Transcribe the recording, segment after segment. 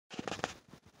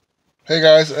Hey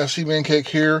guys, FC Mancake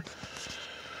here.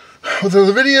 With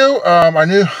the video, I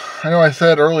know I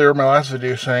said earlier in my last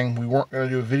video saying we weren't going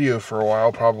to do a video for a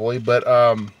while probably, but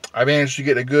I managed to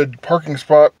get a good parking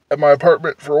spot at my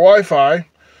apartment for Wi-Fi.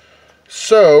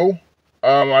 So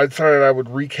I decided I would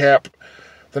recap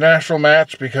the Nashville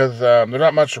match because there's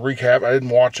not much to recap. I didn't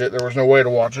watch it. There was no way to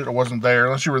watch it. It wasn't there.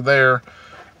 Unless you were there,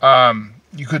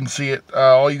 you couldn't see it.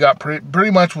 All you got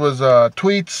pretty much was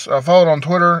tweets. I followed on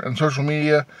Twitter and social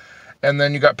media. And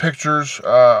then you got pictures.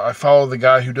 I follow the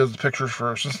guy who does the pictures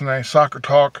for Cincinnati Soccer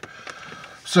Talk.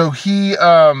 So he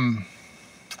does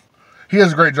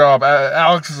a great job.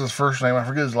 Alex is his first name. I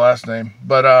forget his last name.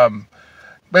 But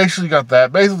basically got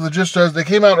that. Basically, the gist is they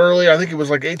came out early. I think it was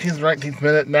like 18th or 19th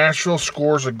minute. Nashville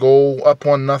scores a goal, up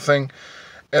 1-0.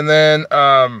 And then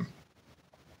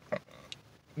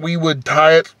we would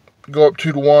tie it, go up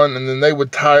 2-1. And then they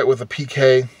would tie it with a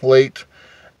PK late.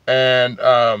 And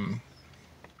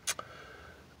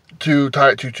to tie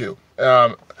it 2-2.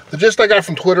 The gist I got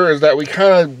from Twitter is that we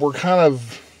were kind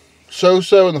of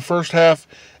so-so in the first half,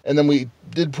 and then we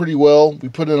did pretty well. We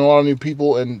put in a lot of new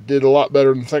people and did a lot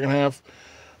better in the second half.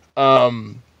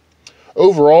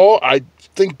 Overall, I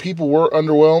think people were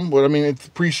underwhelmed, but I mean, it's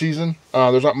preseason.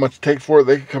 There's not much to take for it.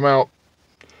 They could come out,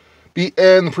 be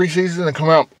in the preseason and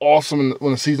come out awesome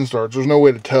when the season starts. There's no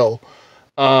way to tell.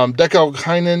 Dekel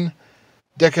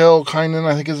Kynan,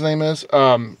 I think his name is.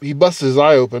 He busted his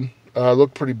eye open.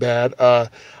 Looked pretty bad. I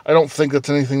don't think that's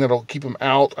anything that'll keep him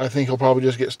out. I think he'll probably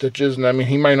just get stitches. And I mean,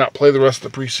 he might not play the rest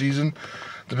of the preseason,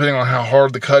 depending on how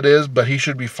hard the cut is. But he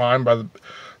should be fine by the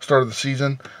start of the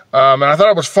season. And I thought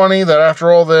it was funny that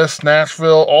after all this,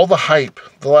 Nashville, all the hype,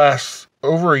 the last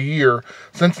over a year,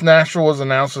 since Nashville was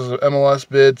announced as an MLS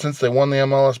bid, since they won the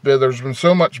MLS bid, there's been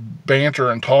so much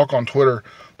banter and talk on Twitter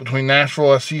between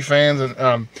Nashville SC fans and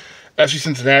FC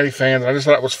Cincinnati fans. I just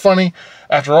thought it was funny.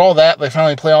 After all that, they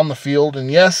finally play on the field.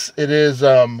 And yes, it is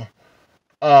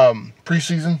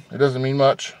preseason. It doesn't mean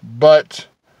much. But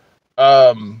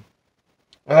I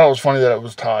thought it was funny that it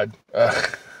was tied.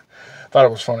 Thought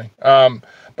it was funny.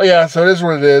 But yeah, so it is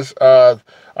what it is.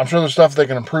 I'm sure there's stuff they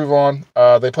can improve on.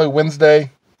 They play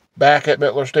Wednesday back at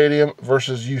Mettler Stadium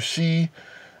versus UC.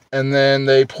 And then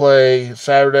they play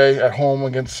Saturday at home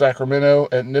against Sacramento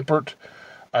at Nippert.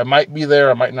 I might be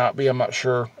there. I might not be. I'm not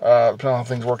sure. Depending on how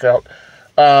things work out.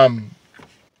 But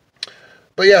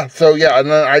yeah, so yeah,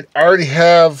 and then I already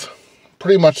have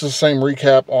pretty much the same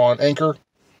recap on Anchor.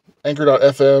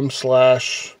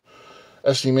 Anchor.fm/FC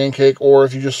Mancake. Or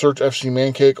if you just search FC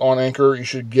Mancake on Anchor, you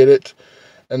should get it.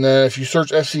 And then if you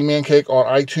search FC Mancake on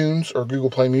iTunes or Google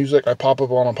Play Music, I pop up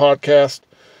on a podcast.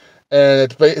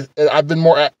 And I've been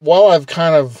while I've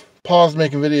kind of paused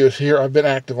making videos here, I've been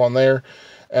active on there.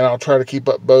 And I'll try to keep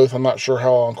up both. I'm not sure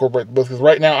how I'll incorporate both. Because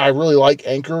right now, I really like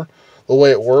Anchor, the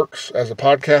way it works as a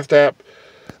podcast app.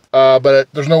 But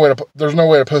there's no way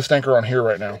to post Anchor on here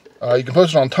right now. You can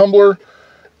post it on Tumblr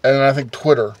and I think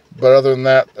Twitter. But other than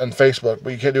that, and Facebook. But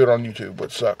you can't do it on YouTube,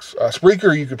 which sucks.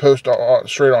 Spreaker, you could post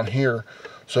straight on here.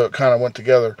 So it kind of went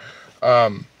together.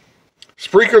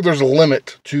 Spreaker, there's a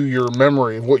limit to your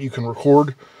memory of what you can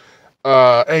record.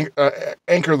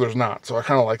 Anchor, there's not, so I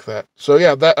kind of like that. So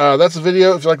yeah, that's the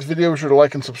video. If you like the video, be sure to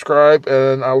like and subscribe,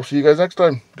 and I will see you guys next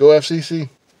time. Go FCC.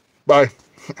 Bye.